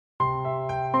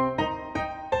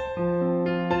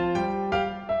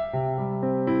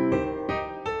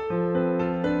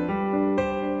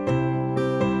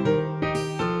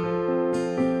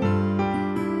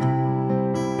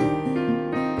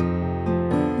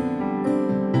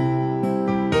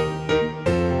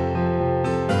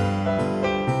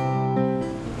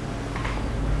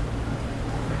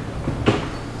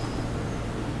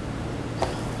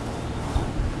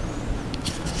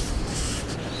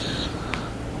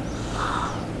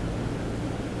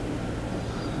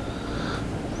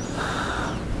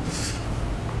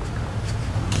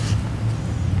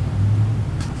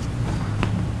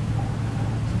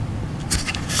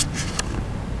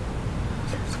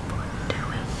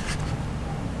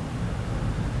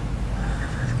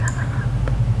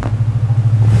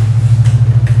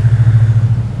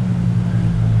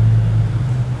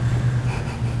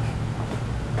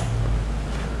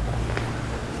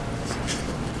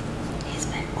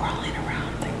crawling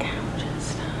around the couch and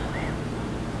stuff and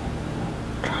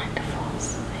trying to fall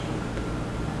asleep.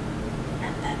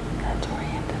 And then that's where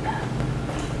he ended up.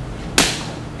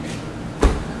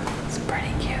 It's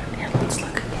pretty cute. Here, let's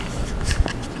look again.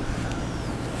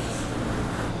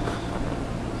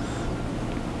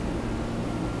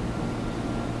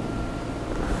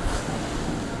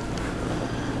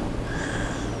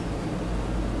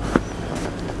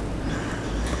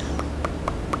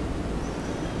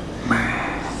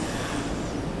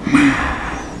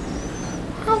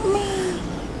 Help me!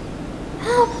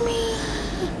 Help me!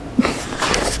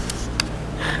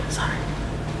 Sorry.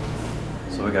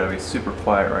 So we gotta be super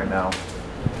quiet right now.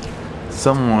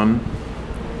 Someone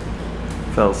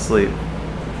fell asleep.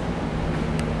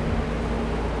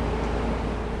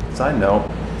 Side note.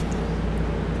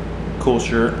 Cool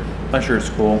shirt. My shirt's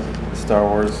cool. Star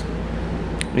Wars.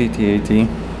 AT-AT.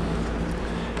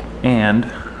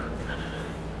 And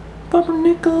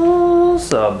Pumpernickel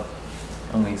sub.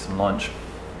 I'm gonna eat some lunch.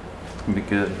 It's gonna be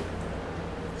good.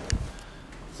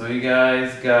 So you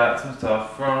guys got some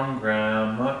stuff from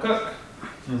Grandma Cook.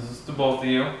 This is to both of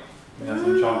you. We got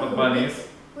some chocolate bunnies.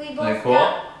 We They both cool?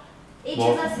 got, each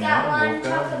Both- of us yeah, got one both got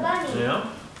chocolate one. bunny. Yeah.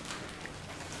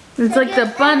 It's like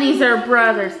the bunnies are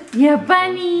brothers. Yeah,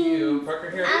 bunny. You, Parker,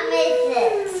 here. I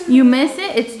miss it. You miss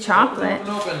it? It's chocolate.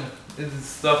 Open. This is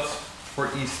stuff for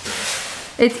Easter.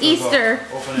 It's Easter,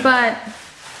 Open it. but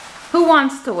who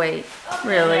wants to wait?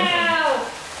 Really? Ow.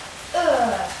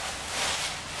 Ugh.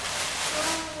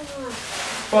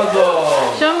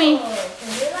 Puzzle. Show me. Oh,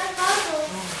 do you like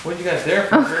puzzles? What you got there, Oh,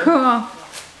 Parker? cool.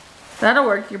 That'll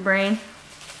work your brain.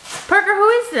 Parker, who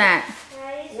is that?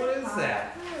 What is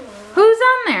that? Who's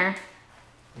on there?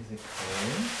 Is it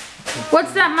clean?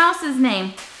 What's that mouse's name?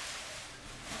 It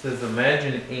says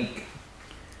Imagine Ink.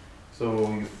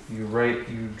 So you write,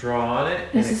 you draw on it,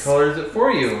 and This it is colors it for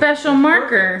you. Special It's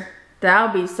marker.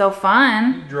 That'll be so fun.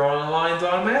 perfect. You draw on the lines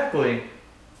automatically.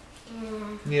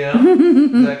 Yeah. Yeah.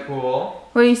 Is that cool?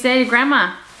 What do you say to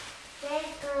Grandma? Thanks,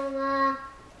 Grandma.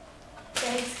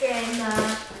 Thanks,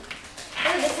 Grandma.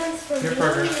 Oh, this one's for Here, me.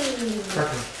 Parker.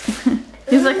 Parker.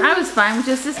 He's like, I was fine with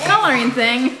just this coloring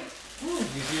thing. You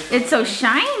see it? It's so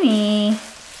shiny.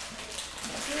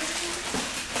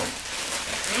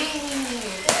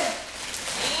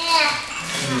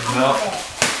 Needs milk.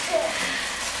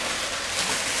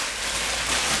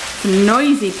 Some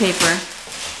noisy paper.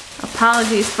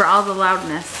 Apologies for all the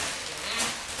loudness.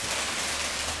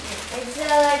 It's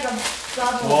like a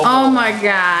bubble. Whoa. Oh my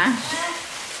gosh.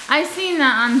 I seen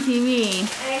that on TV.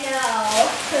 I know.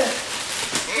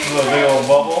 A big old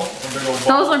bubble. A big old bubble.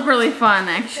 Those look really fun,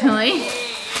 actually.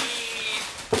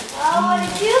 Oh, what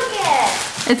did you get?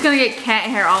 It's gonna get cat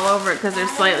hair all over it because they're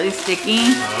slightly sticky.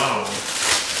 Oh.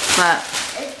 But,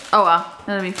 oh well,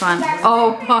 that'll be fun.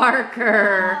 Oh,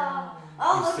 Parker.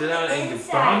 Oh, You look sit at down the and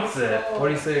inside. bounce it. What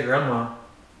do you say to Grandma?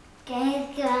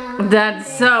 Grandma.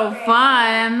 That's so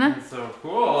fun. That's so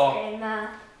cool. Grandma.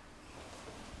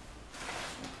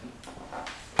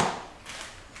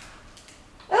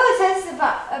 Oh, it says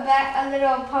about a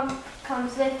little pump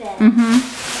comes with it. Mm-hmm.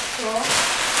 Cool.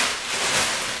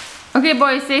 Okay,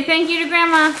 boys, say thank you to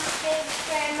Grandma. Thanks,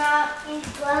 Grandma.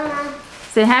 Thanks, Grandma.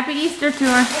 Say Happy Easter to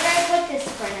her. We're gonna put this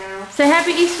for now. Say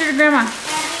Happy Easter to Grandma.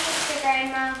 Happy Easter,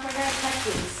 Grandma. We're gonna put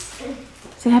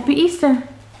these. Say Happy Easter.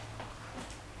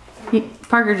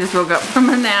 Parker just woke up from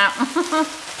a nap.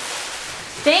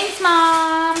 Thanks,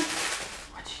 Mom.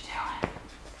 What you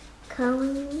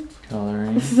doing?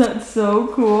 Coloring. Is that so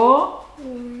cool?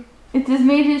 Yeah. It just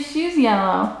made his shoes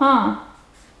yellow, huh?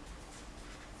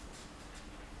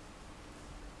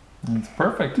 It's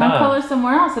perfect, Now huh? color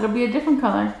somewhere else. It'll be a different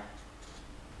color.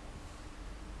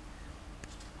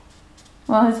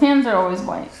 Well, his hands are always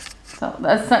white, so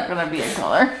that's not gonna be a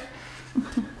color.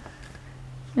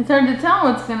 It's hard to tell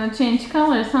what's gonna change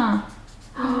colors, huh?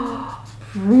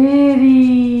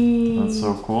 Pretty. That's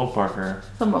so cool, Parker.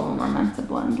 Some of them are meant to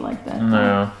blend like that.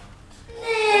 No.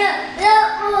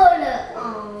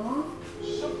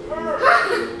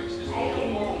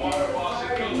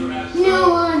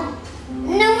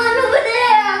 No one over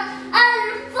there. I'm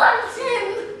him.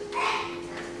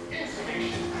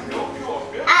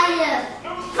 I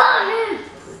found him.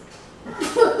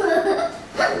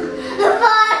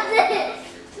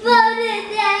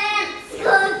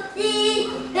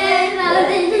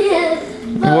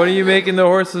 What are you making the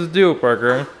horses do,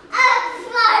 Parker?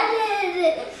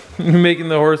 You're making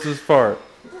the horses fart.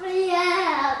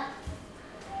 Yeah.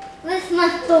 Where's my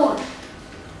phone?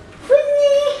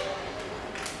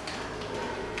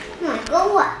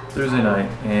 Go what? Thursday night,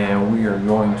 and we are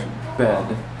going to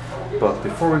bed. But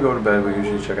before we go to bed, we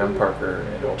usually check on Parker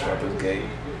and open up his gate.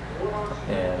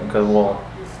 And because, well,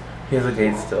 he has a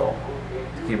gate still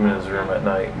to keep him in his room at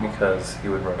night because he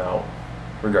would run out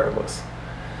regardless.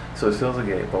 So he still has a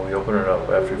gate, but we open it up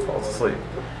after he falls asleep.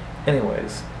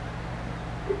 Anyways,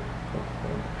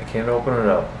 I came to open it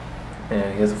up,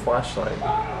 and he has a flashlight,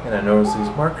 and I noticed these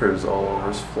markers all over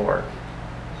his floor,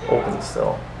 open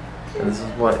still. And this is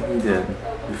what he did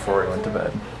before he went to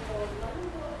bed.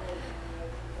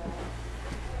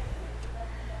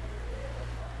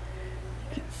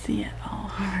 You can see it all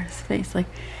over his face, like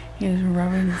he was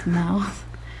rubbing his mouth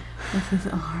with his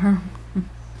arm.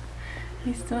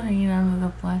 He's still hanging on with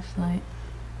a flashlight.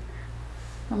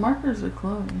 The markers are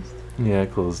closed. Yeah, I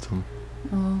closed him.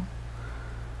 Oh.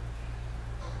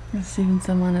 There's even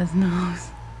some on his nose.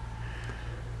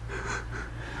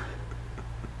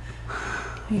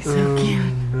 He's so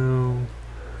cute. No.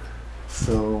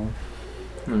 So,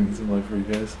 let me get some light for you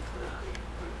guys.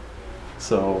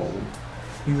 So,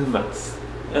 he's a mess.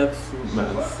 Absolute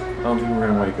mess. I don't think we're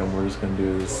gonna wake him. We're just gonna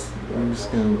do this. I'm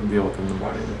just gonna deal with him in the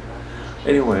morning.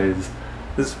 Anyways,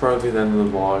 this is probably the end of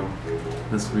the vlog.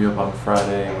 This will be up on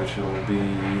Friday, which will be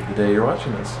the day you're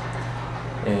watching this.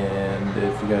 And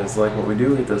if you guys like what we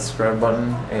do, hit the subscribe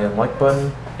button and like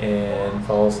button, and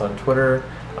follow us on Twitter.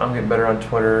 I'm getting better on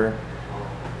Twitter.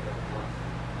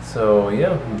 So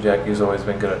yeah, Jackie's always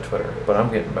been good at Twitter, but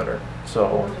I'm getting better.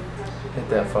 So hit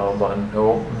that follow button.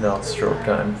 Oh, now it's stroke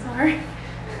time. Sorry.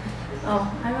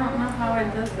 Oh, I don't know how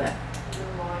it does that.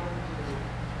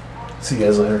 See you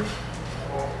guys later.